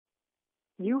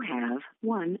You have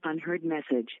one unheard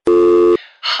message.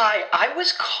 Hi, I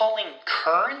was calling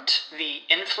Current, the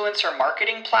influencer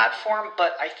marketing platform,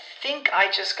 but I think I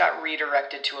just got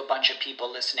redirected to a bunch of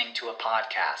people listening to a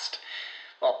podcast.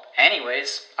 Well,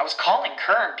 anyways, I was calling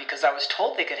Current because I was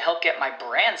told they could help get my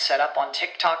brand set up on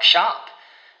TikTok Shop,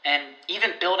 and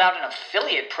even build out an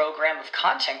affiliate program of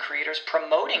content creators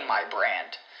promoting my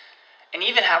brand, and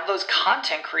even have those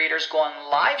content creators go on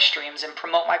live streams and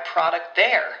promote my product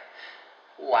there.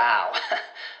 Wow,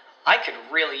 I could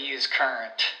really use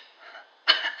Current.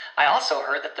 I also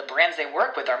heard that the brands they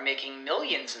work with are making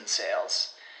millions in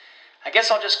sales. I guess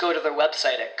I'll just go to their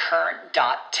website at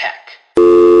current.tech.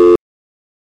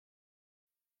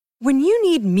 When you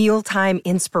need mealtime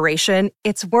inspiration,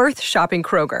 it's worth shopping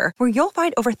Kroger, where you'll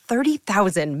find over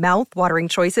 30,000 mouth-watering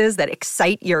choices that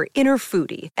excite your inner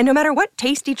foodie. And no matter what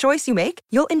tasty choice you make,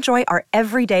 you'll enjoy our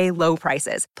everyday low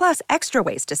prices, plus extra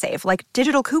ways to save, like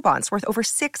digital coupons worth over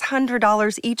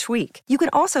 $600 each week. You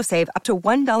can also save up to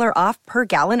 $1 off per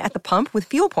gallon at the pump with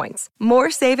fuel points.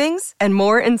 More savings and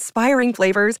more inspiring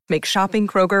flavors make shopping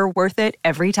Kroger worth it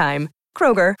every time.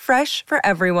 Kroger, fresh for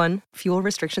everyone. Fuel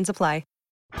restrictions apply.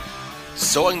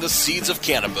 Sowing the seeds of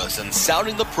cannabis and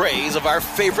sounding the praise of our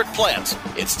favorite plant.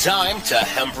 It's time to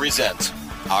Hemp Present.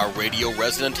 Our radio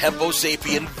resident hempo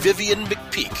sapien Vivian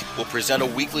McPeak will present a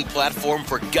weekly platform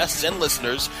for guests and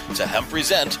listeners to Hemp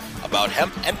Present about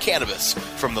hemp and cannabis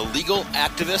from the legal,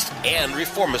 activist, and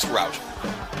reformist route.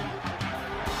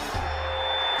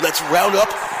 Let's round up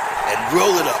and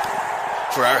roll it up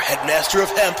for our headmaster of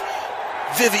hemp,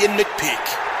 Vivian McPeak.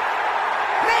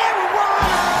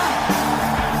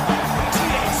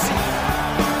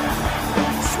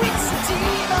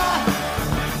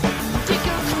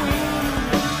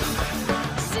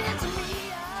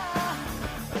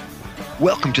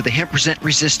 Welcome to the Hemp Present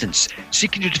Resistance,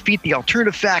 seeking to defeat the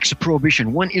alternative facts of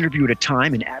prohibition one interview at a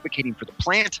time and advocating for the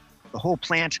plant, the whole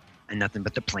plant, and nothing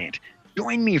but the plant.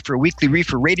 Join me for a weekly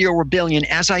reefer radio rebellion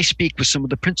as I speak with some of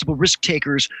the principal risk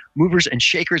takers, movers and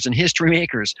shakers, and history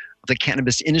makers of the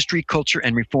cannabis industry, culture,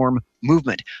 and reform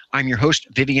movement. I'm your host,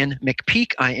 Vivian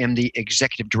McPeak. I am the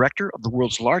executive director of the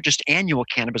world's largest annual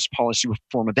cannabis policy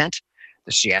reform event,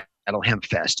 the Seattle Hemp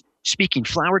Fest, speaking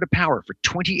flower to power for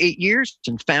 28 years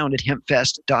and found at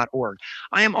hempfest.org.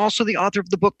 I am also the author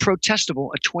of the book Protestable,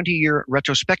 a 20-year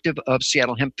retrospective of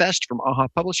Seattle Hemp Fest from AHA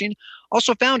Publishing,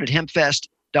 also found at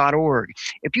hempfest.org.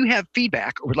 If you have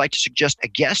feedback or would like to suggest a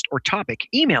guest or topic,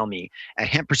 email me at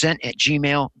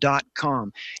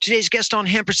hemppresent@gmail.com. Today's guest on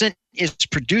Hemp Present is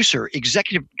producer,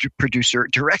 executive producer,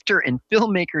 director, and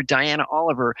filmmaker Diana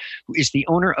Oliver, who is the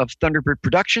owner of Thunderbird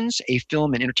Productions, a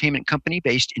film and entertainment company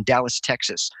based in Dallas,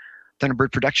 Texas.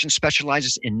 Thunderbird Productions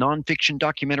specializes in nonfiction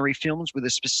documentary films with a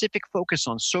specific focus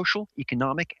on social,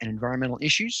 economic, and environmental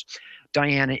issues.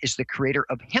 Diana is the creator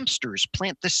of Hempsters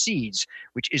Plant the Seeds,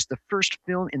 which is the first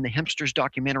film in the Hempsters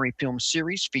documentary film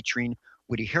series featuring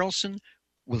Woody Harrelson,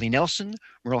 Willie Nelson,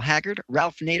 Merle Haggard,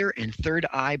 Ralph Nader, and Third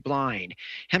Eye Blind.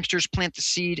 Hempsters Plant the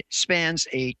Seed spans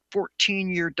a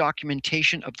 14-year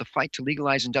documentation of the fight to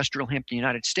legalize industrial hemp in the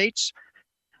United States.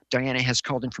 Diana has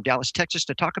called in from Dallas, Texas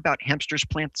to talk about Hempsters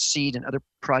Plant the Seed and other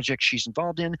projects she's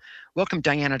involved in. Welcome,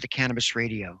 Diana, to Cannabis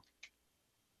Radio.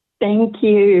 Thank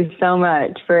you so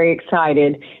much. Very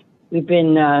excited. We've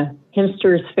been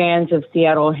Hempsters fans of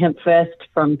Seattle Hemp Fest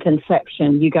from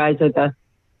conception. You guys are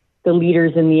the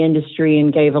leaders in the industry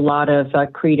and gave a lot of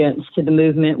credence to the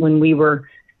movement when we were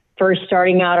first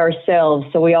starting out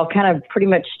ourselves. So we all kind of pretty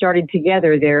much started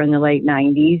together there in the late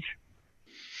 90s.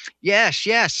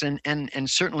 Yes. And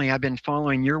certainly I've been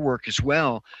following your work as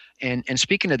well. And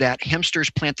speaking of that,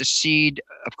 Hempsters Plant the Seed,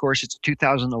 of course, it's a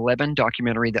 2011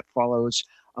 documentary that follows,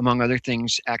 among other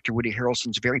things, actor Woody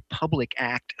Harrelson's very public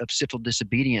act of civil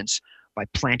disobedience by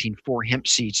planting 4 hemp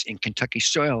seeds in Kentucky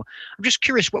soil. I'm just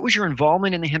curious, what was your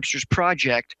involvement in the Hempsters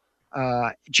Project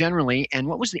generally, and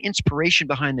what was the inspiration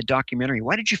behind the documentary?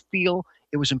 Why did you feel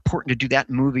it was important to do that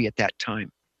movie at that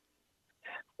time?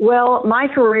 Well, my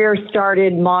career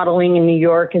started modeling in New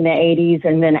York in the 80s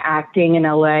and then acting in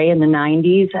LA in the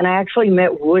 90s. And I actually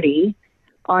met Woody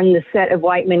on the set of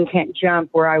White Men Can't Jump,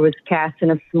 where I was cast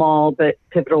in a small but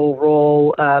pivotal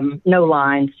role, no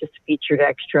lines, just featured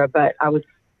extra. But I was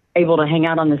able to hang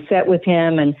out on the set with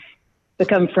him and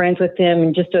become friends with him,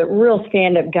 and just a real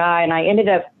stand-up guy. And I ended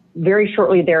up very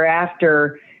shortly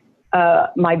thereafter,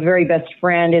 my very best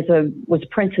friend was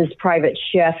Prince's private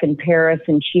chef in Paris,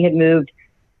 and she had moved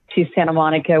to Santa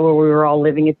Monica, where we were all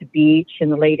living at the beach in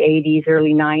the late 80s,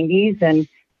 early 90s. And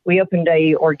we opened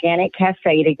a organic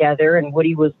cafe together, and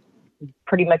Woody was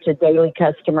pretty much a daily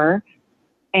customer.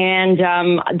 And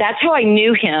that's how I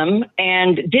knew him,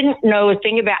 and didn't know a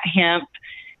thing about hemp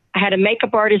I had a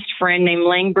makeup artist friend named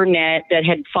Lang Burnett that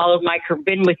had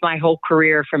been with my whole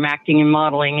career from acting and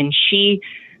modeling. And she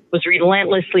was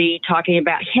relentlessly talking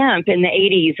about hemp in the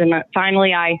 80s. And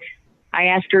finally, I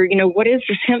asked her, what is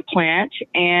this hemp plant?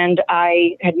 And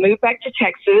I had moved back to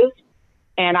Texas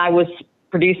and I was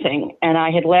producing. And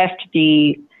I had left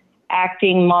the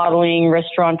acting, modeling,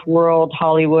 restaurant world,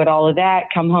 Hollywood, all of that,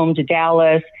 come home to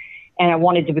Dallas. And I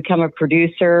wanted to become a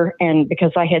producer. And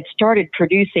because I had started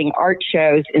producing art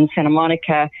shows in Santa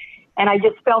Monica, and I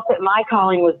just felt that my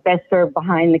calling was best served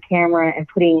behind the camera and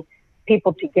putting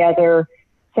people together.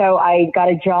 So I got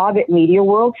a job at Media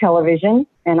World Television,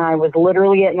 and I was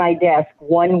literally at my desk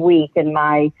 1 week, and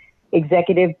my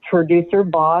executive producer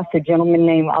boss, a gentleman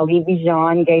named Ali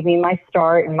Bijan, gave me my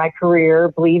start in my career,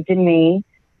 believed in me.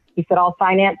 He said, I'll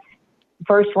finance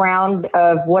first round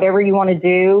of whatever you want to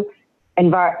do.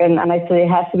 And I said, it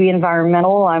has to be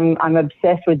environmental. I'm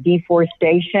obsessed with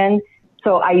deforestation.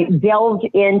 So I delved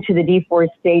into the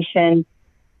deforestation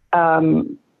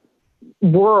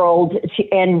world.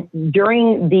 And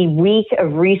during the week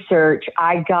of research,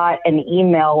 I got an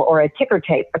email or a ticker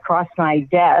tape across my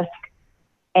desk.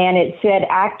 And it said,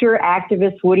 actor,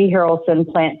 activist Woody Harrelson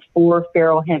plants 4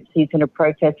 feral hemp seeds in a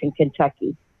protest in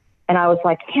Kentucky. And I was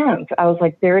like, hemp. I was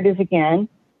like, there it is again.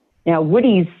 Now,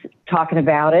 Woody's talking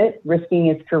about it, risking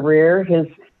his career,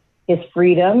 his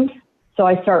freedom. So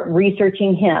I start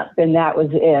researching hemp, and that was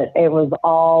it. It was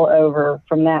all over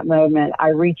from that moment. I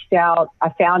reached out. I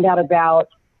found out about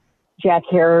Jack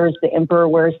Harrer's The Emperor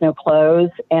Wears No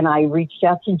Clothes, and I reached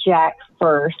out to Jack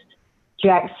first.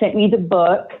 Jack sent me the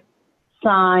book,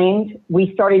 signed.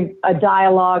 We started a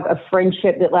dialogue of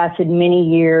friendship that lasted many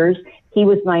years. He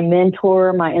was my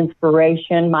mentor, my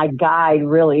inspiration, my guide,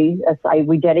 really.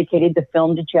 We dedicated the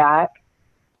film to Jack.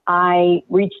 I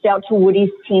reached out to Woody's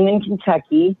team in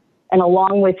Kentucky, and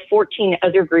along with 14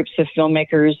 other groups of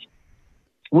filmmakers,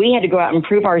 we had to go out and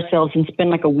prove ourselves and spend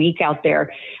like a week out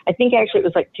there. I think actually it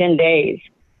was like 10 days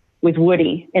with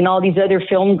Woody and all these other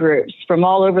film groups from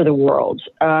all over the world,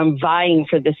 vying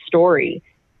for this story.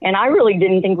 And I really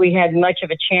didn't think we had much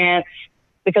of a chance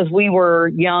because we were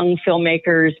young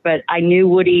filmmakers, but I knew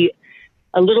Woody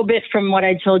a little bit from what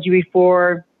I told you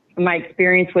before. From my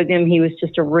experience with him, he was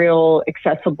just a real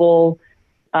accessible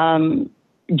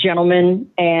gentleman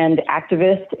and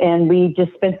activist. And we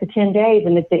just spent the 10 days.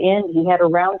 And at the end, he had a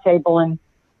round table and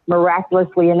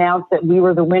miraculously announced that we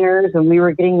were the winners and we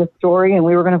were getting the story and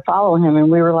we were going to follow him.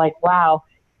 And we were like, wow,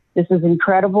 this is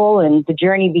incredible. And the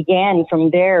journey began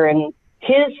from there. And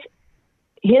his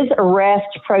arrest,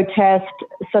 protest,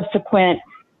 subsequent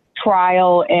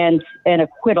trial, and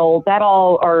acquittal, that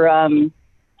all are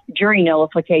jury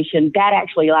nullification. That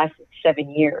actually lasted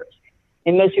 7 years.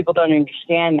 And most people don't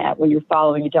understand that when you're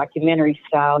following a documentary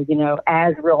style,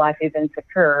 as real life events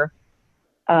occur.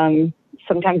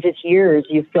 Sometimes it's years.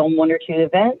 You film 1 or 2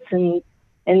 events. And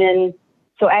then,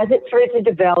 so as it started to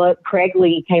develop, Craig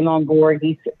Lee came on board.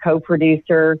 He's a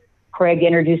co-producer. Craig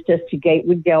introduced us to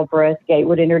Gatewood Galbraith.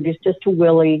 Gatewood introduced us to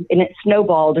Willie, and it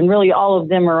snowballed. And really, all of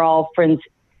them are all friends,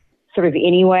 sort of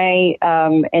anyway,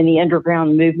 in the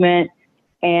underground movement.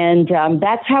 And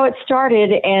that's how it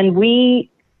started. And we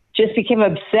just became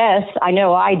obsessed. I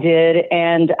know I did,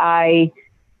 and I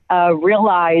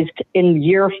realized in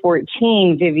year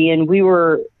 14, Vivian, we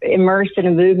were immersed in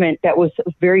a movement that was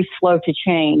very slow to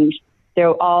change.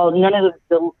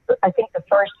 I think the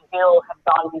first bill had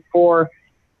gone before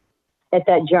at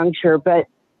that juncture. But,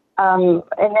 and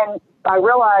then I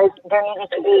realized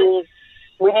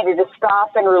we needed to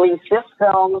stop and release this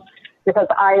film because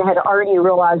I had already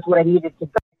realized what I needed to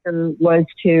do was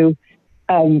to,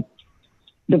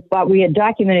 we had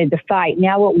documented the fight.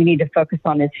 Now what we need to focus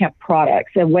on is hemp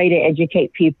products. A way to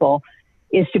educate people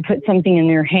is to put something in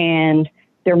their hand,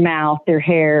 their mouth, their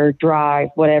hair, drive,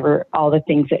 whatever, all the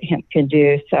things that hemp can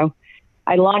do. So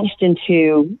I launched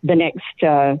into the next,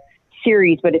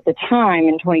 series, but at the time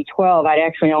in 2012, I'd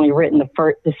actually only written the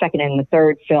second and the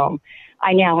third film.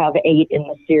 I now have 8 in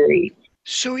the series.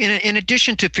 So in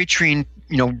addition to featuring,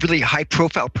 really high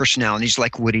profile personalities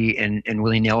like Woody and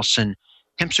Willie Nelson,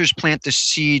 Hempsters Plant the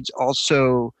Seeds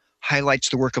also highlights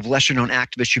the work of lesser known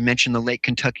activists. You mentioned the late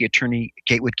Kentucky attorney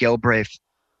Gatewood Galbraith.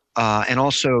 And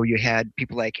also you had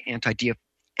people like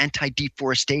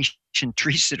anti-deforestation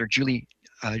tree sitter Julie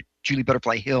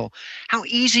Butterfly Hill. How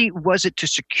easy was it to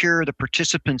secure the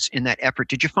participants in that effort?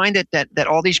 Did you find that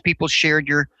all these people shared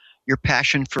your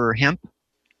passion for hemp?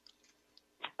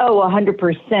 Oh,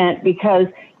 100%, because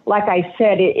like I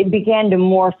said, it began to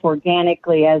morph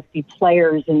organically as the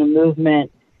players in the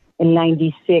movement in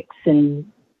 96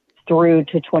 and through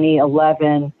to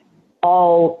 2011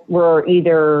 all were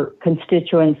either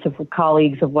constituents of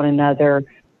colleagues of one another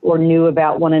or knew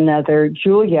about one another.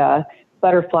 Julia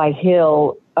Butterfly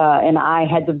Hill and I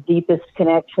had the deepest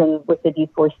connection with the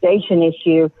deforestation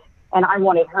issue, and I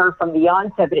wanted her from the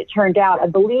onset, but it turned out, I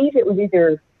believe it was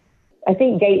I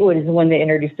think Gatewood is the one that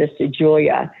introduced us to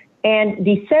Julia. And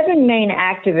the 7 main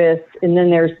activists, and then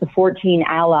there's the 14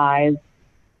 allies,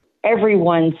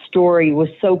 everyone's story was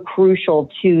so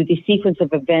crucial to the sequence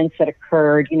of events that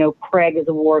occurred. You know, Craig is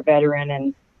a war veteran,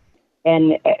 and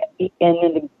then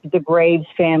the Graves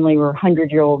family were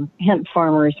 100-year-old hemp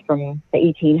farmers from the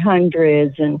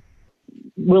 1800s, and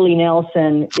Willie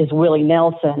Nelson is Willie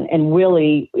Nelson, and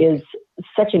Willie is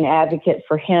such an advocate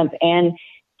for hemp and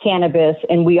cannabis.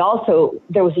 And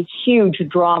there was a huge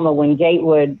drama when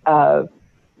Gatewood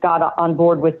got on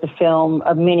board with the film,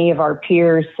 of many of our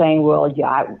peers saying, well,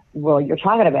 you're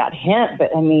talking about hemp,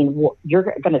 but I mean,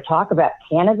 you're going to talk about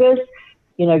cannabis?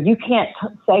 You know, you can't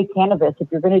say cannabis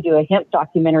if you're going to do a hemp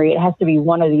documentary. It has to be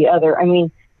one or the other. I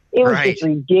mean, it was just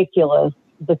ridiculous,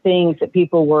 the things that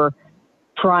people were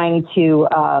trying to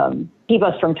keep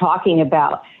us from talking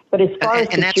about. But as far as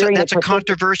that's a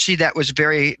controversy that was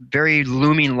very, very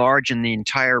looming large in the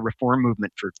entire reform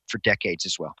movement for decades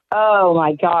as well. Oh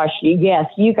my gosh, yes,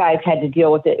 you guys had to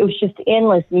deal with it. It was just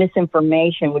endless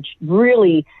misinformation, which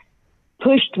really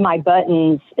pushed my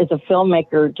buttons as a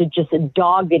filmmaker to just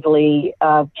doggedly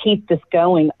keep this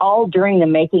going. All during the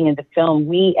making of the film,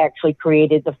 we actually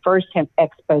created the first hemp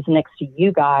expos next to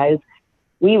you guys.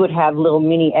 We would have little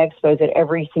mini expos at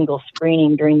every single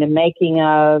screening during the making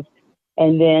of,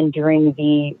 and then during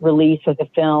the release of the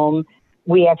film.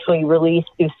 We actually released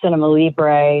through Cinema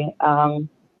Libre.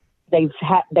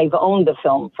 They've owned the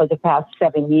film for the past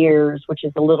 7 years, which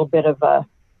is a little bit of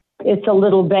it's a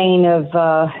little bane of,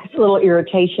 it's a little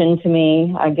irritation to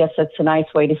me. I guess that's a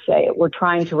nice way to say it.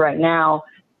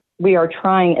 We are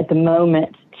trying at the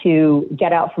moment to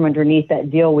get out from underneath that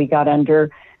deal we got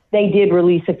under. They did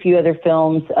release a few other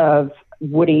films of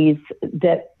Woody's,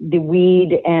 that the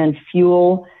Weed and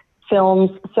Fuel films.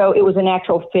 So it was a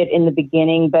natural fit in the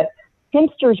beginning, but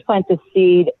Hempsters Plant the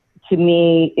Seed to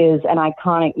me is an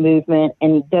iconic movement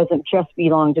and doesn't just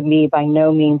belong to me by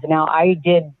no means. Now, I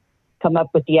did come up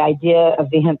with the idea of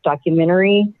the hemp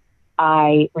documentary.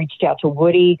 I reached out to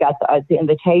Woody, got the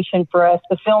invitation for us.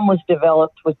 The film was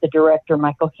developed with the director,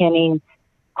 Michael Henning,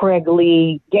 Craig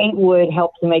Lee. Gatewood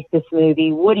helped to make this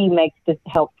movie. Woody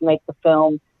helped to make the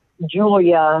film.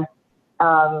 Julia,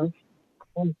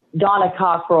 Donna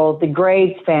Cockrell, the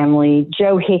Graves family,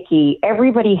 Joe Hickey,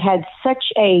 everybody had such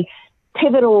a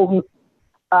pivotal,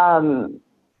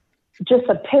 just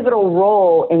a pivotal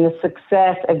role in the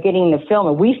success of getting the film.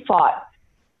 And we fought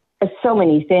so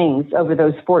many things over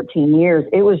those 14 years.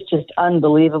 It was just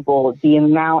unbelievable, the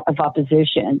amount of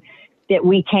opposition that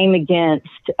we came against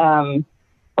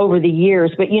over the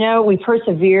years. But, you know, we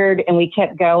persevered and we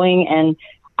kept going. And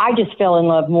I just fell in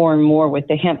love more and more with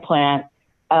the hemp plant.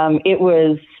 It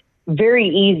was very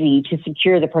easy to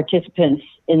secure the participants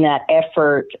in that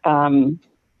effort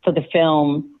for the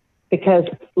film because,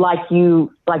 like you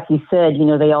said, you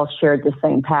know, they all shared the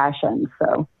same passion.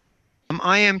 So,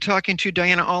 I am talking to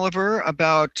Diana Oliver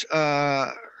about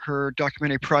her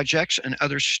documentary projects and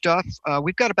other stuff.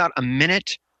 We've got about a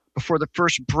minute before the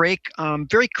first break.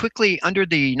 Very quickly, under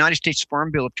the United States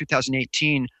Farm Bill of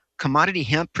 2018, commodity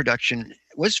hemp production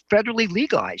was federally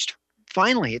legalized.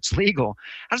 Finally, it's legal.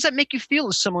 How does that make you feel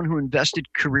as someone who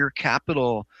invested career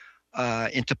capital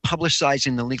into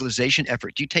publicizing the legalization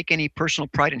effort? Do you take any personal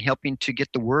pride in helping to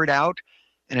get the word out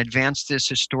and advance this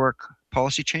historic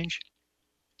policy change?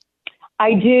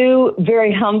 I do,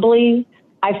 very humbly.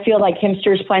 I feel like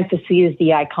Hempsters Plant the Seed is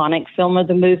the iconic film of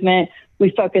the movement.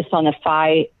 We focused on the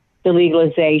fight, the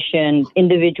legalization,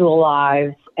 individual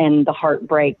lives, and the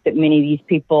heartbreak that many of these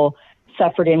people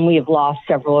suffered, and we have lost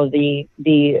several of the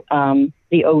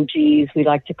OGs, we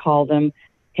like to call them,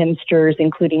 Hempsters,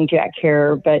 including Jack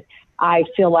Herer. But I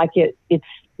feel like it's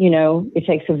you know, it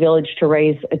takes a village to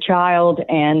raise a child,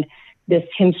 and this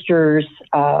Hempsters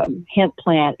hemp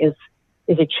plant is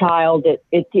a child.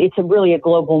 It's really a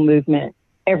global movement.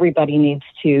 Everybody needs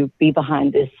to be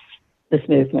behind this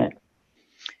movement.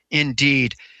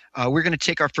 Indeed. We're going to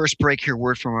take our first break here.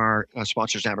 Word from our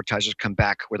sponsors and advertisers. Come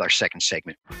back with our second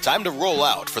segment. Time to roll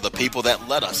out for the people that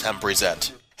let us Hemp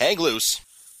Present. Hang loose.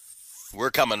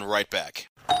 We're coming right back.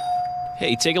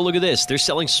 Hey, take a look at this. They're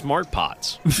selling smart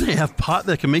pots. They have pot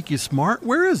that can make you smart?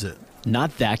 Where is it?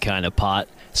 Not that kind of pot.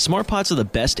 Smart Pots are the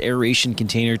best aeration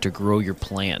container to grow your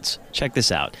plants. Check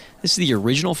this out. This is the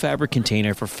original fabric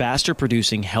container for faster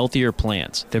producing, healthier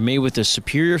plants. They're made with a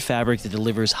superior fabric that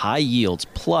delivers high yields.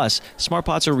 Plus, Smart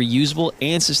Pots are reusable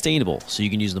and sustainable, so you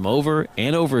can use them over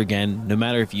and over again, no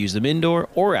matter if you use them indoor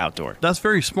or outdoor. That's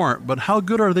very smart, but how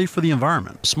good are they for the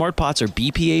environment? Smart Pots are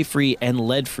BPA-free and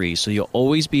lead-free, so you'll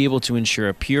always be able to ensure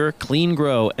a pure, clean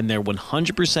grow, and they're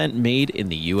 100% made in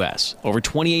the U.S. Over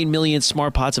 28 million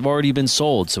Smart Pots have already been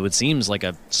sold, so it seems like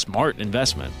a smart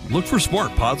investment. Look for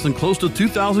Smart Pots in close to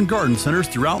 2,000 garden centers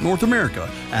throughout North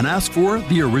America and ask for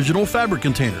the original fabric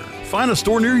container. Find a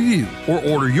store near you or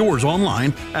order yours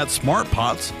online at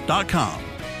smartpots.com.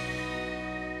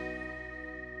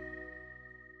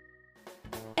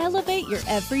 Elevate your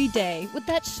everyday with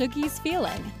that Shoogies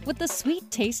feeling with the sweet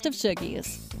taste of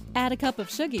Shoogies. Add a cup of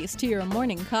Shoogies to your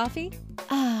morning coffee.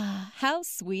 Ah, how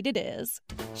sweet it is.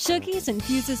 Shoogies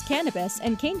infuses cannabis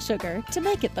and cane sugar to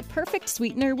make it the perfect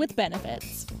sweetener with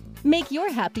benefits. Make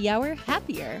your happy hour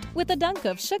happier with a dunk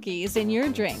of Shoogies in your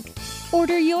drink.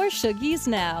 Order your Shoogies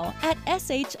now at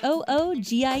shoogies.com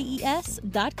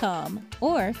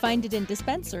or find it in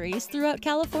dispensaries throughout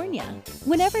California.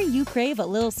 Whenever you crave a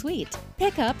little sweet,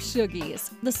 pick up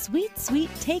Shoogies, the sweet, sweet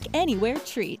take-anywhere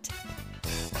treat.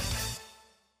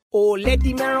 Oh, let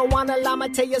the marijuana llama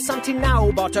tell you something now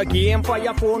about a game for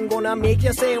your phone gonna make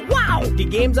you say, wow! The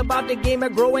game's about the game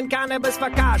of growing cannabis for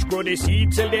cash. Grow the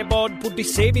seed, sell the bud, put the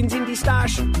savings in the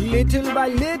stash. Little by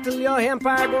little, your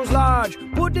empire grows large.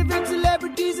 Put the big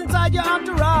celebrities inside your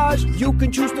entourage. You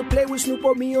can choose to play with Snoop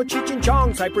or me or Cheech and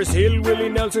Chong. Cypress Hill, Willie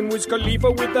Nelson, Wiz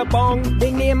Khalifa with a bong.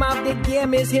 The name of the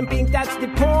game is Hemp Inc., that's the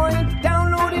point.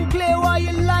 Download and play while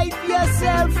you light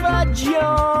yourself a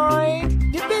joint.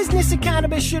 The business of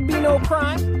cannabis should be no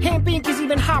crime. Hemp Inc. is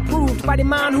even hot-proofed by the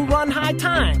man who run High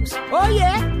Times. Oh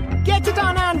yeah? Get it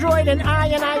on Android and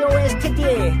iOS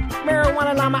today.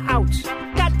 Marijuana Llama out.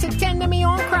 Got to tend to me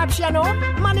own crops, you know.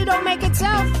 Money don't make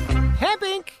itself. Hemp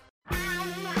Inc.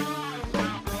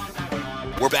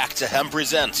 We're back to Hemp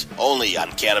Present, only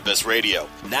on Cannabis Radio.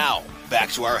 Now, back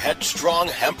to our headstrong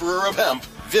Emperor of Hemp,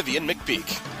 Vivian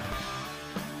McPeak.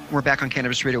 We're back on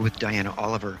Cannabis Radio with Diana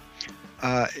Oliver.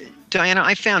 Diana,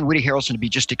 I found Woody Harrelson to be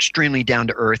just extremely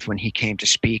down-to-earth when he came to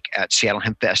speak at Seattle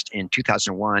Hemp Fest in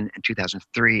 2001 and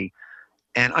 2003.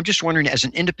 And I'm just wondering, as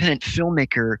an independent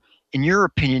filmmaker, in your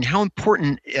opinion, how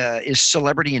important is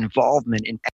celebrity involvement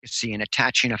in advocacy and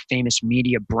attaching a famous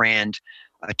media brand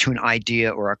to an idea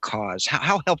or a cause?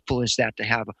 How helpful is that to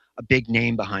have a big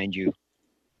name behind you?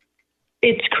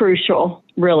 It's crucial,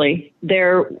 really.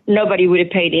 Nobody would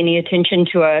have paid any attention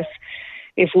to us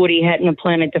if Woody hadn't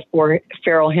planted the 4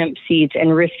 feral hemp seeds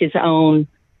and risked his own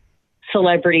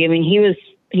celebrity. I mean,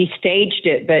 he staged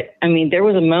it, but I mean, there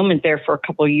was a moment there for a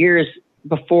couple of years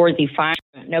before the final.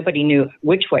 Nobody knew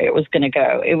which way it was going to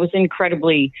go. It was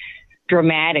incredibly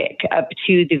dramatic up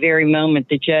to the very moment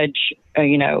the judge,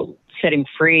 set him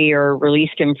free or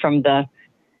released him from the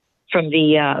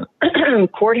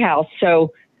courthouse.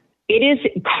 So it is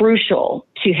crucial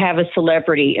to have a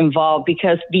celebrity involved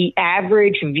because the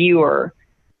average viewer,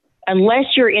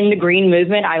 unless you're in the green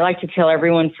movement, I like to tell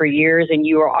everyone for years, and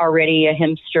you are already a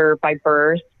hempster by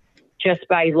birth, just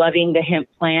by loving the hemp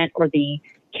plant or the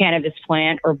cannabis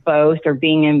plant or both, or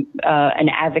being an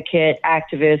advocate,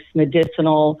 activist,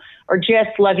 medicinal, or just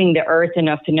loving the earth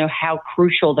enough to know how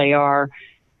crucial they are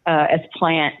as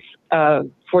plants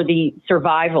for the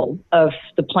survival of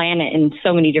the planet in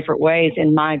so many different ways,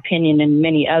 in my opinion, and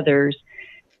many others.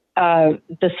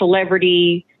 The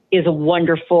celebrity is a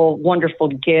wonderful, wonderful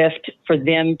gift for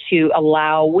them to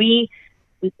allow.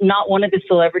 Not one of the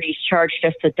celebrities charged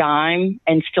us a dime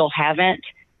and still haven't.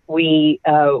 We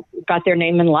got their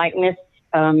name and likeness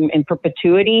in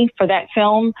perpetuity for that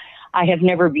film. I have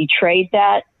never betrayed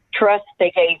that trust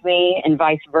they gave me and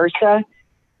vice versa.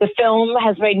 The film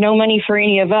has made no money for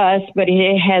any of us, but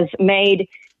it has made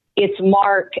its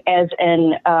mark as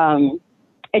an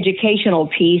educational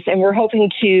piece, and we're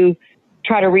hoping to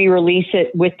try to re-release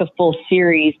it with the full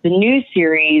series. The new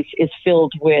series is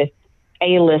filled with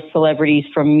A-list celebrities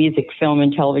from music, film,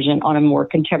 and television on a more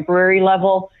contemporary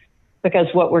level, because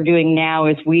what we're doing now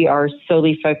is we are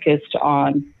solely focused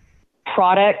on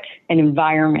product and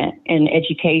environment and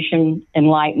education,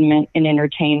 enlightenment, and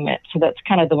entertainment. So that's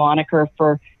kind of the moniker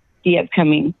for the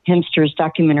upcoming Hempsters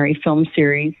documentary film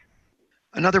series.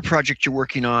 Another project you're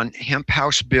working on, Hemp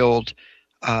House Build,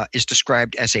 is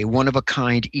described as a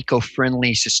one-of-a-kind,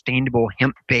 eco-friendly, sustainable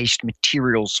hemp-based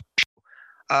materials.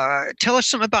 Tell us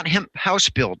something about Hemp House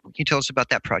Build. Can you tell us about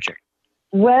that project?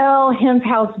 Well, Hemp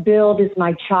House Build is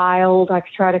my child, I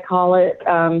try to call it.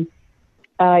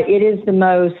 It is the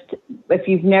most, if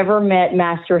you've never met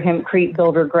master hempcrete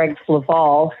builder Greg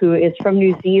Flaval, who is from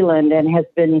New Zealand and has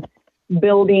been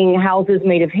building houses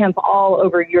made of hemp all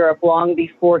over Europe long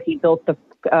before he built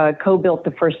co-built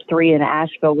the first 3 in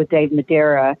Asheville with Dave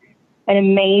Madera. An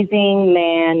amazing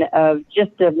man of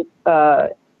just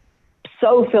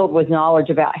so filled with knowledge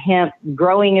about hemp,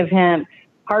 growing of hemp,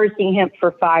 harvesting hemp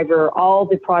for fiber, all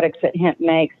the products that hemp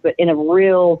makes, but in a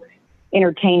real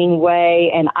entertaining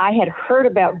way. And I had heard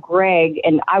about Greg,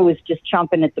 and I was just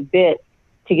chomping at the bit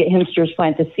to get Hempsters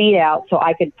Plant the Seed out so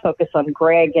I could focus on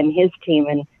Greg and his team,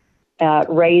 and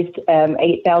raised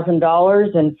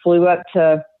 $8,000 and flew up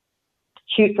to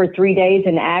shoot for 3 days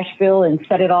in Asheville and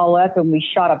set it all up. And we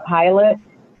shot a pilot,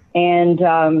 and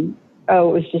it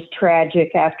was just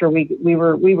tragic. After we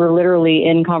were literally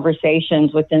in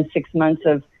conversations within 6 months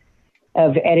of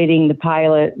editing the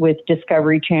pilot with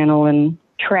Discovery Channel, and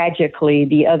tragically,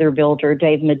 the other builder,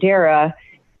 Dave Madera,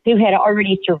 who had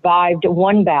already survived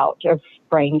 1 bout of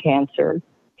brain cancer,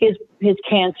 his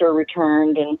cancer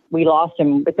returned, and we lost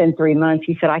him within 3 months.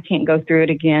 He said, I can't go through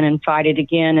it again and fight it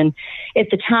again. And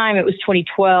at the time, it was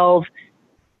 2012.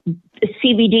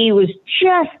 CBD was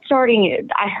just starting.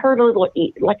 I heard a little,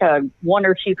 like a 1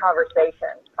 or 2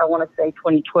 conversations, I want to say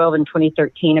 2012 and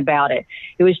 2013 about it.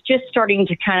 It was just starting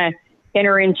to kind of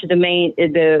enter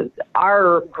into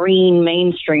our green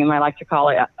mainstream, I like to call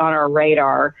it, on our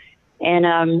radar,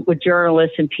 and with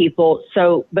journalists and people.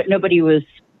 So, but nobody was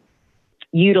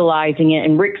utilizing it.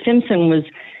 And Rick Simpson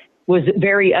was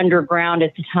very underground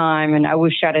at the time, and I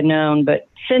wish I'd have known. But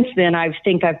since then, I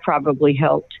think I've probably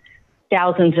helped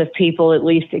thousands of people at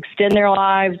least extend their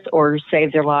lives or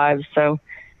save their lives. So,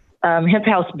 Hemp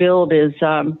House Build is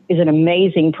an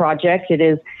amazing project. It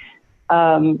is.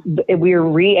 We're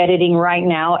re-editing right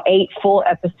now 8 full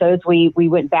episodes. We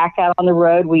went back out on the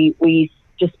road. We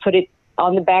just put it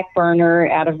on the back burner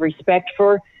out of respect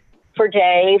for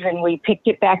Dave, and we picked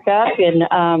it back up.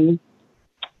 And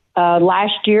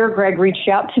last year, Greg reached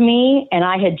out to me, and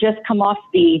I had just come off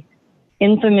the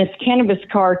infamous cannabis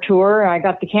car tour. I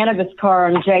got the cannabis car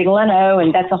on Jay Leno,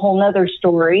 and that's a whole nother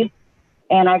story.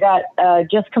 And I got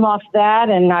just come off that,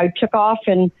 and I took off,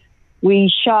 and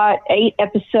we shot 8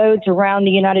 episodes around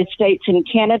the United States and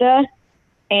Canada,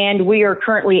 and we are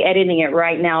currently editing it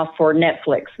right now for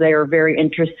Netflix. They are very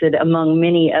interested, among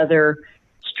many other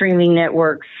streaming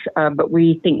networks, but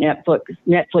we think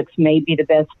Netflix may be the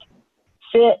best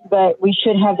fit, but we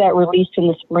should have that released in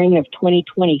the spring of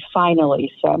 2020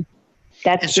 finally. So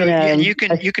that's and you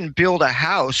can build a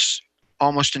house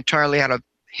almost entirely out of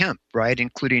hemp, right?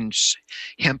 Including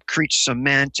hempcrete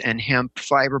cement and hemp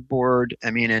fiberboard.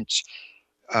 I mean, it's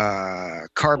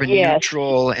carbon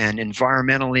neutral and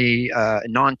environmentally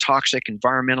non-toxic,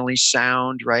 environmentally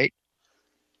sound, right?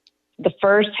 The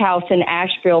first house in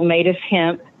Asheville made of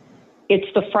hemp. It's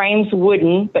the frame's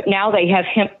wooden, but now they have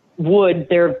hemp wood.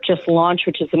 They're just launched,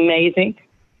 which is amazing.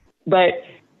 But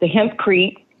the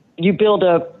hempcrete, you build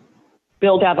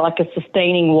out like a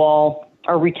sustaining wall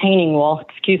or retaining wall,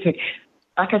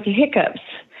 I got the hiccups,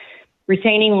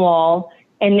 retaining wall,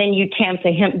 and then you tamp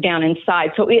the hemp down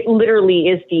inside. So it literally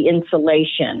is the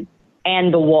insulation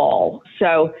and the wall.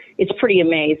 So it's pretty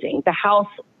amazing. The house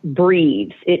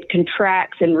breathes. It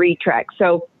contracts and retracts.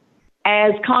 So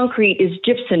as concrete is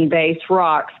gypsum-based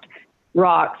rocks,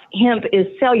 hemp is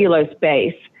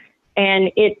cellulose-based, and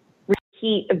it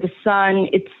heat of the sun.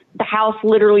 The house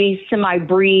literally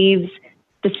semi-breathes.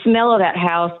 The smell of that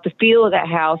house, the feel of that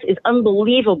house is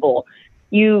unbelievable.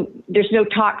 There's no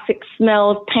toxic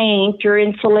smell of paint or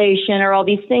insulation or all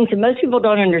these things. And most people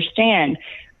don't understand.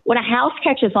 When a house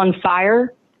catches on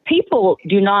fire, people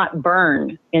do not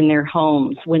burn in their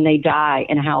homes when they die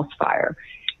in a house fire.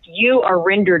 You are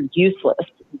rendered useless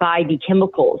by the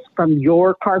chemicals from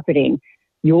your carpeting,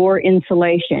 your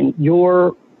insulation,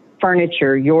 your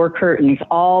furniture, your curtains.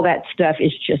 All that stuff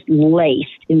is just laced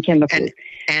in chemicals.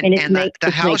 And it's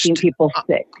making people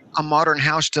sick. A modern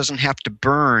house doesn't have to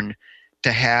burn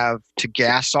to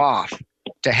gas off,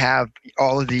 to have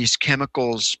all of these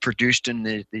chemicals produced in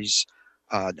these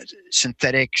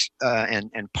synthetics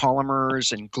and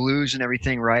polymers and glues and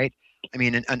everything, right? I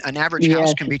mean, an average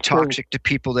house can be toxic to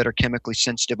people that are chemically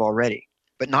sensitive already,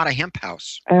 but not a hemp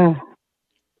house.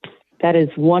 That is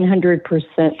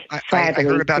 100%. I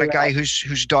heard about a guy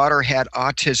whose daughter had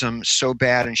autism so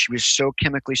bad, and she was so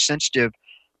chemically sensitive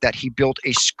that he built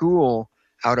a school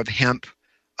out of hemp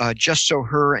just so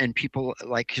her and people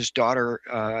like his daughter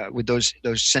with those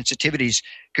sensitivities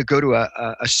could go to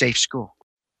a safe school.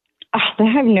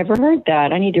 I've never heard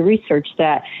that. I need to research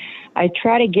that. I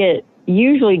try to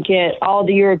usually get all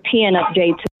the European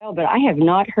updates, but I have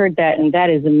not heard that, and that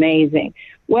is amazing.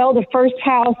 Well, the first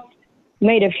house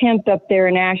made of hemp up there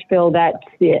in Asheville, that's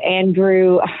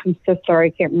Andrew, I'm so sorry,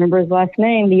 I can't remember his last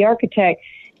name, the architect,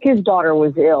 his daughter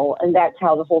was ill, and that's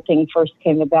how the whole thing first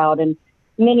came about. And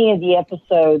many of the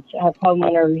episodes have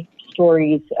homeowner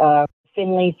stories.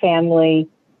 Finley family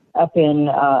up in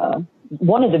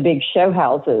one of the big show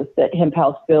houses that Hemp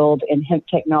House built in Hemp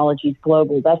Technologies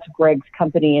Global. That's Greg's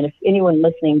company. And if anyone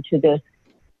listening to this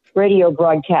radio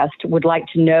broadcast would like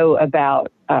to know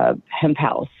about Hemp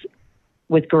House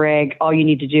with Greg, all you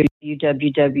need to do is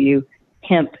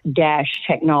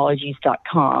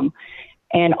www.hemp-technologies.com.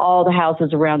 And all the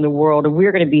houses around the world. And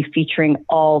we're going to be featuring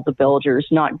all the builders,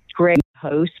 not Greg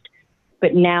host,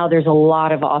 but now there's a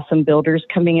lot of awesome builders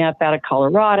coming up out of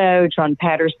Colorado. John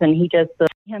Patterson, he does the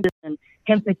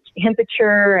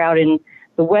Hempature out in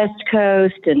the West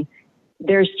Coast. And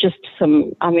there's just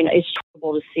some, I mean, it's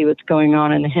trouble to see what's going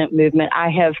on in the hemp movement. I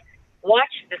have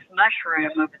watched this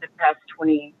mushroom over the past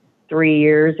 23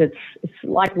 years. It's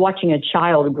like watching a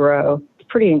child grow. It's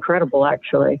pretty incredible,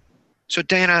 actually. So,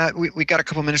 Diana, we got a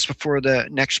couple minutes before the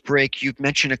next break. You've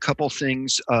mentioned a couple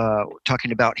things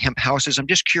talking about hemp houses. I'm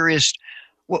just curious,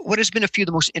 what has been a few of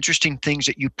the most interesting things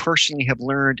that you personally have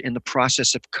learned in the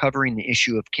process of covering the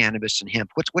issue of cannabis and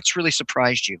hemp? What's really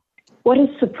surprised you? What has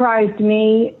surprised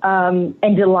me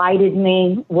and delighted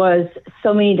me was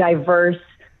so many diverse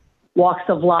walks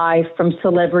of life, from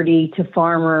celebrity to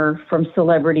farmer, from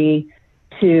celebrity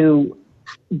to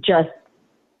just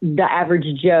the average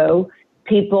Joe.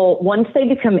 People, once they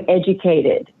become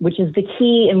educated, which is the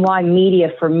key and why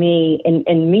media for me,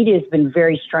 and media has been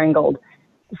very strangled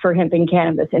for hemp and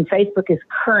cannabis. And Facebook is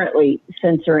currently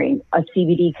censoring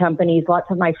CBD companies, lots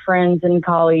of my friends and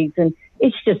colleagues, and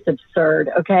it's just absurd,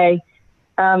 okay?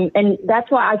 And that's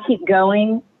why I keep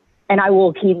going, and I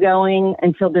will keep going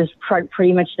until there's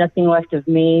pretty much nothing left of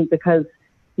me, because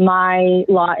my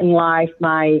lot in life,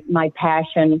 my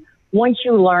passion, once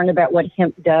you learn about what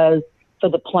hemp does for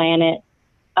the planet,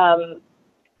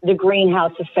 the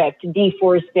greenhouse effect,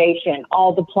 deforestation,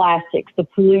 all the plastics, the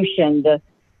pollution, the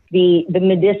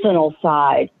medicinal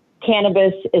side.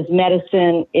 Cannabis is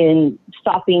medicine in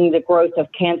stopping the growth of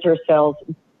cancer cells,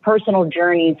 personal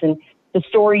journeys, and the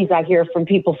stories I hear from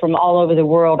people from all over the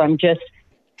world. I'm just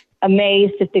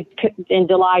amazed and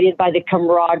delighted by the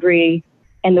camaraderie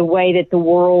and the way that the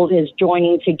world is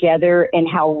joining together, and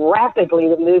how rapidly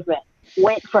the movement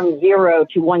went from 0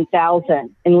 to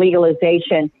 1,000 in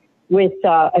legalization, with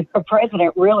a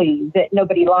president really that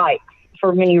nobody likes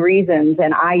for many reasons.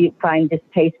 And I find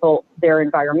distasteful their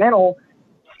environmental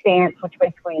stance, which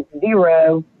basically is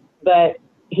 0, but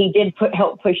he did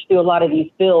help push through a lot of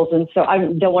these bills. And so I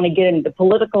don't want to get into the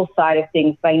political side of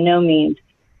things by no means,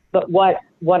 but what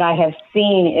I have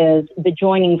seen is the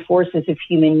joining forces of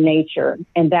human nature,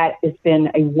 and that has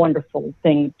been a wonderful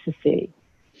thing to see.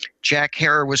 Jack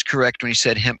Herer was correct when he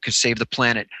said hemp could save the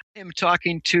planet. I'm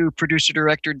talking to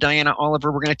producer-director Diana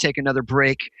Oliver. We're going to take another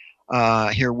break,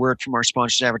 hear a word from our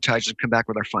sponsors and advertisers, and come back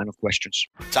with our final questions.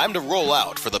 Time to roll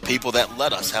out for the people that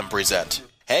let us Hemp Present.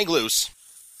 Hang loose.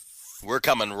 We're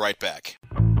coming right back.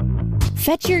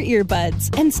 Fetch your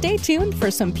earbuds and stay tuned for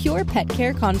some pure pet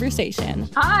care conversation.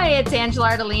 Hi, it's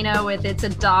Angela Ardolino with It's a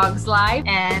Dog's Life,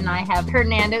 and I have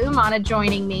Hernanda Umana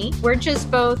joining me. We're just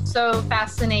both so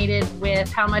fascinated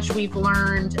with how much we've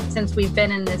learned since we've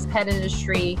been in this pet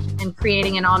industry and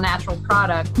creating an all-natural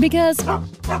product. Because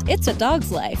it's a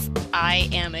dog's life. I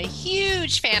am a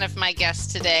huge fan of my guest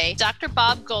today, Dr.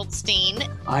 Bob Goldstein.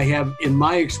 I have, in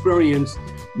my experience,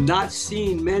 not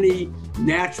seen many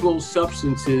natural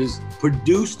substances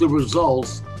produce the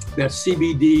results that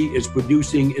CBD is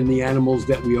producing in the animals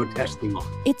that we are testing on.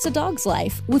 It's a Dog's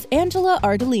Life with Angela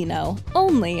Ardolino,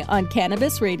 only on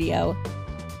Cannabis Radio.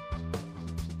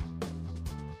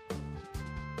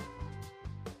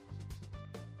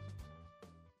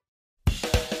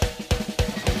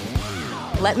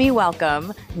 Let me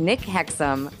welcome Nick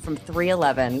Hexum from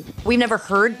 311. We've never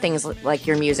heard things like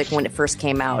your music when it first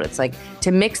came out. It's like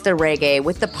to mix the reggae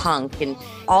with the punk and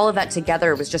all of that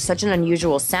together was just such an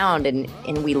unusual sound, and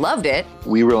we loved it.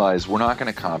 We realized we're not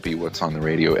going to copy what's on the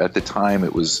radio. At the time,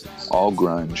 it was all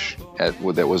grunge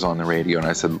that was on the radio, and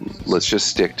I said, let's just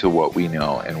stick to what we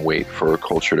know and wait for a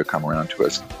culture to come around to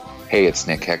us. Hey, it's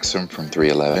Nick Hexum from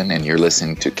 311, and you're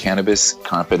listening to Cannabis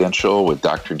Confidential with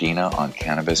Dr. Dina on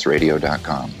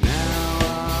CannabisRadio.com.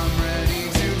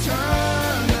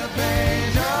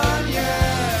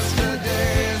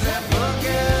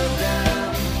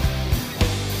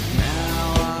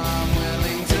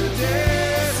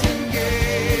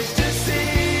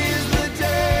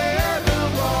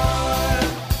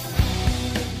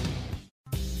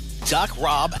 Doc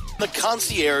Rob, the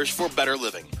concierge for better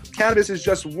living. cannabis is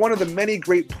just one of the many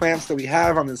great plants that we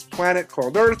have on this planet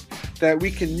called Earth that we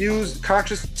can use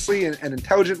consciously and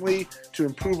intelligently to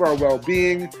improve our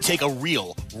well-being. Take a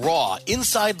real, raw,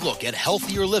 inside look at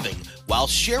healthier living while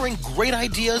sharing great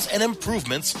ideas and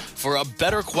improvements for a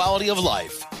better quality of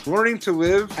life. Learning to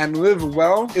live and live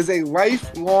well is a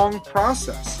lifelong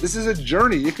process. This is a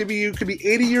journey. You could be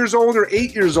 80 years old or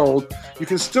 8 years old. You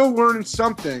can still learn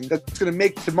something that's going to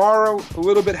make tomorrow a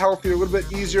little bit healthier, a little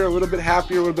bit easier, a little bit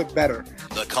happier, a little bit better.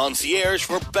 The Concierge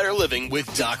for Better Living with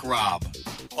Doc Rob.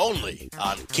 Only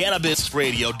on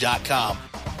CannabisRadio.com.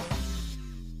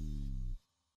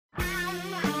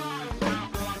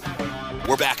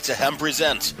 We're back to Hemp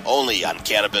Present, only on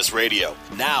Cannabis Radio.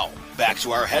 Now, back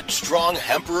to our headstrong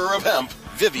Emperor of Hemp,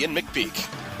 Vivian McPeak.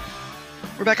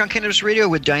 We're back on Cannabis Radio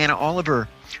with Diana Oliver.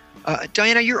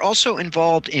 Diana, you're also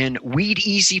involved in Weed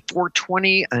Easy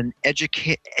 420, an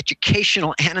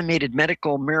educational animated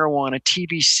medical marijuana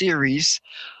TV series.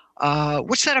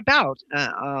 What's that about?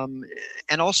 And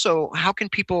also, how can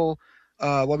people,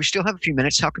 while we still have a few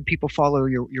minutes, how can people follow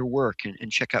your work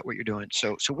and check out what you're doing?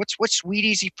 So what's Weed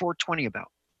Easy 420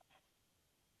 about?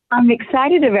 I'm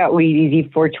excited about Weed Easy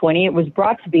 420. It was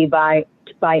brought to me by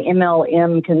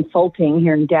MLM Consulting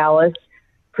here in Dallas.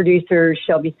 Producers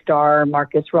Shelby Starr,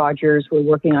 Marcus Rogers, we're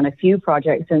working on a few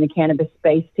projects in the cannabis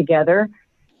space together.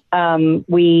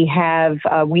 We have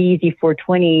Weed Easy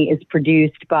 420 is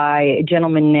produced by a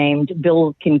gentleman named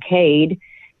Bill Kincaid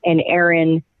and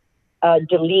Aaron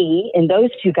DeLee, and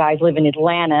those two guys live in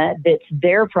Atlanta. That's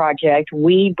their project.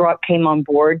 We came on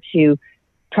board to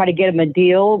try to get them a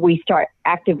deal. We start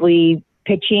actively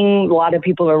pitching. A lot of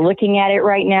people are looking at it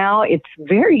right now. It's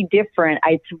very different.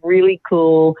 It's really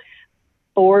cool.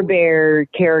 4 bear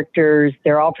characters.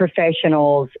 They're all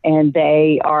professionals, and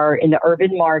they are in the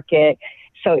urban market.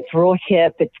 So it's real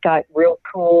hip. It's got real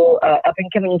cool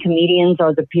up-and-coming comedians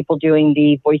are the people doing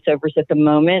the voiceovers at the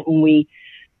moment. And we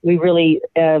really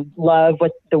love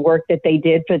the work that they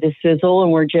did for the sizzle,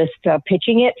 and we're just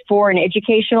pitching it for an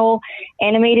educational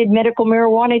animated medical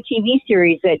marijuana TV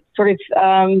series that sort of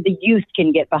the youth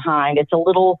can get behind. It's a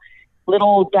little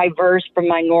diverse from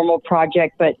my normal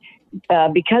project, but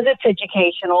because it's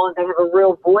educational and they have a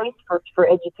real voice for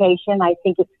education, I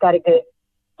think it's got a good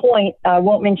point. I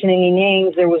won't mention any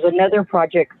names. There was another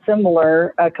project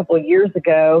similar a couple of years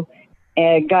ago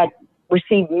and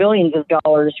received millions of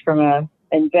dollars from a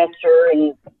investor,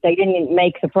 and they didn't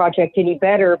make the project any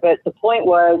better. But the point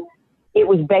was, it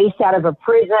was based out of a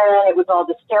prison. It was all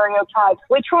the stereotypes.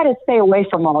 We try to stay away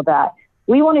from all that.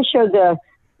 We want to show the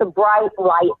bright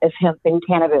light of hemp and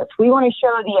cannabis. We want to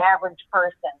show the average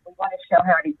person. We want to show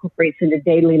how it incorporates into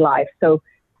daily life. So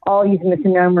all these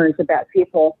misnomers about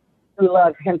people who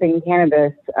love hemp and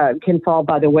cannabis can fall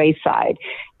by the wayside.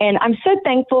 And I'm so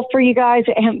thankful for you guys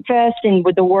at Hemp Fest and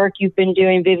with the work you've been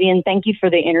doing, Vivian. Thank you for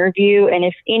the interview. And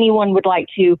if anyone would like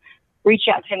to reach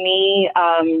out to me,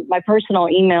 my personal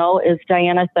email is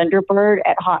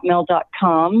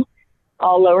dianathunderbird@hotmail.com,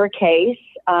 all lowercase.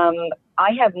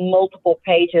 I have multiple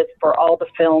pages for all the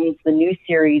films. The new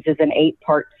series is an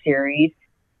 8-part series,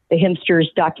 the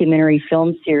Hempsters documentary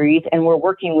film series. And we're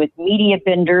working with media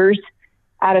vendors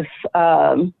out of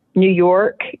New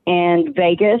York and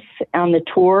Vegas on the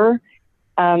tour.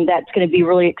 That's going to be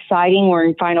really exciting. We're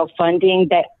in final funding.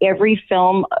 That every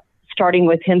film, starting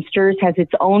with Hempsters, has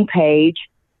its own page.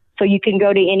 So you can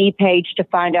go to any page to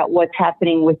find out what's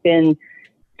happening within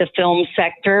the film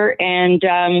sector. And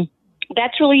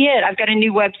that's really it. I've got a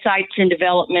new website in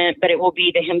development, but it will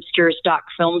be the Hempsters Doc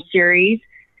Film Series.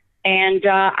 And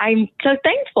I'm so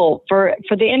thankful for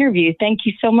the interview. Thank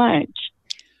you so much.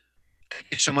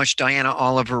 Thank you so much, Diana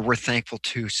Oliver. We're thankful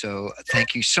too. So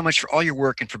thank you so much for all your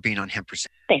work and for being on Hemp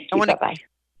Present. Thank you. Bye-bye.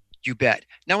 You bet.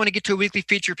 Now I want to get to a weekly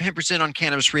feature of Hemp Present on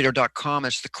CannabisRadio.com.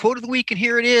 It's the quote of the week, and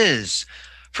here it is.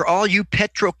 For all you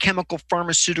petrochemical,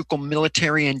 pharmaceutical,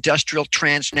 military, industrial,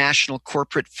 transnational,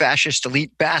 corporate, fascist,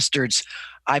 elite bastards,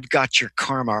 I've got your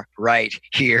karma right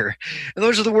here. And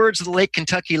those are the words of the late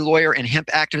Kentucky lawyer and hemp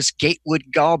activist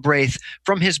Gatewood Galbraith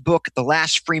from his book, The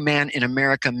Last Free Man in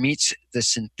America Meets the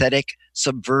Synthetic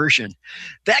Subversion.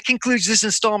 That concludes this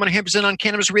installment of Hemp Present on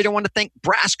Cannabis Radio. I want to thank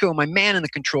Brasco, my man in the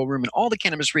control room, and all the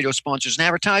Cannabis Radio sponsors and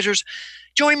advertisers.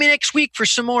 Join me next week for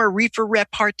some more reefer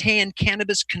repartee and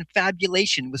cannabis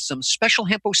confabulation with some special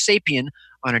Hempo sapien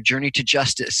on a journey to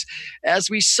justice as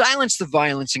we silence the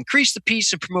violence, increase the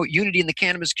peace, and promote unity in the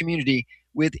cannabis community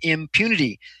with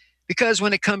impunity. Because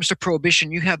when it comes to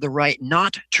prohibition, you have the right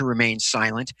not to remain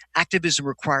silent. Activism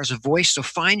requires a voice, so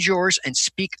find yours and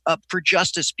speak up for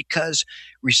justice because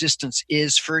resistance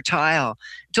is fertile.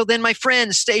 Until then, my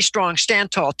friends, stay strong,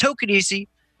 stand tall, take it easy,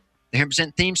 The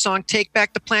Hemp% theme song, Take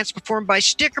Back the Plants, performed by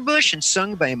Stickerbush and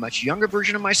sung by a much younger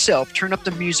version of myself. Turn up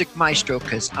the music, maestro,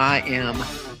 because I am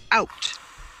out.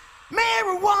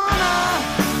 Marijuana,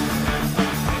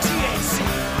 THC,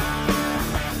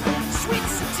 sweet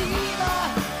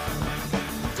sativa,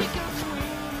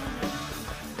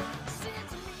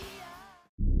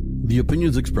 The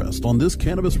opinions expressed on this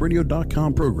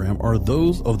CannabisRadio.com program are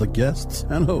those of the guests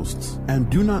and hosts and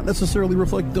do not necessarily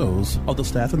reflect those of the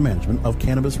staff and management of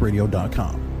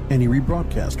CannabisRadio.com. Any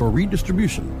rebroadcast or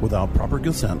redistribution without proper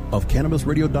consent of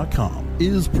CannabisRadio.com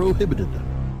is prohibited.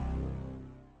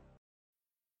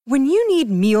 When you need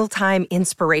mealtime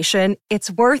inspiration,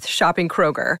 it's worth shopping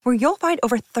Kroger, where you'll find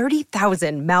over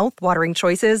 30,000 mouth-watering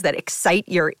choices that excite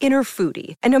your inner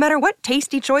foodie. And no matter what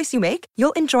tasty choice you make,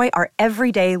 you'll enjoy our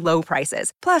everyday low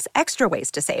prices, plus extra ways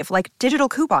to save, like digital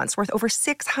coupons worth over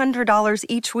 $600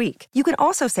 each week. You can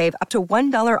also save up to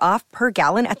 $1 off per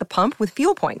gallon at the pump with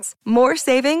fuel points. More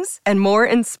savings and more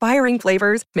inspiring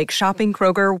flavors make shopping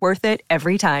Kroger worth it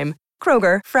every time.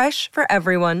 Kroger, fresh for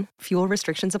everyone. Fuel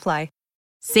restrictions apply.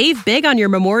 Save big on your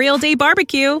Memorial Day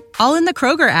barbecue, all in the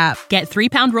Kroger app. Get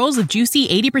 3-pound rolls of juicy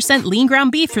 80% lean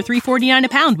ground beef for $3.49 a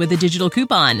pound with a digital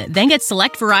coupon. Then get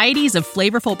select varieties of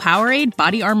flavorful Powerade,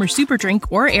 Body Armor Super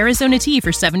Drink, or Arizona tea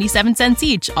for 77 cents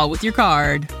each, all with your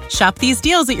card. Shop these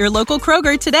deals at your local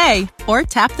Kroger today, or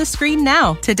tap the screen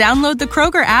now to download the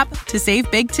Kroger app to save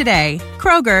big today.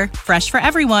 Kroger, fresh for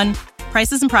everyone.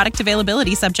 Prices and product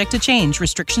availability subject to change.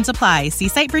 Restrictions apply. See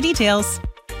site for details.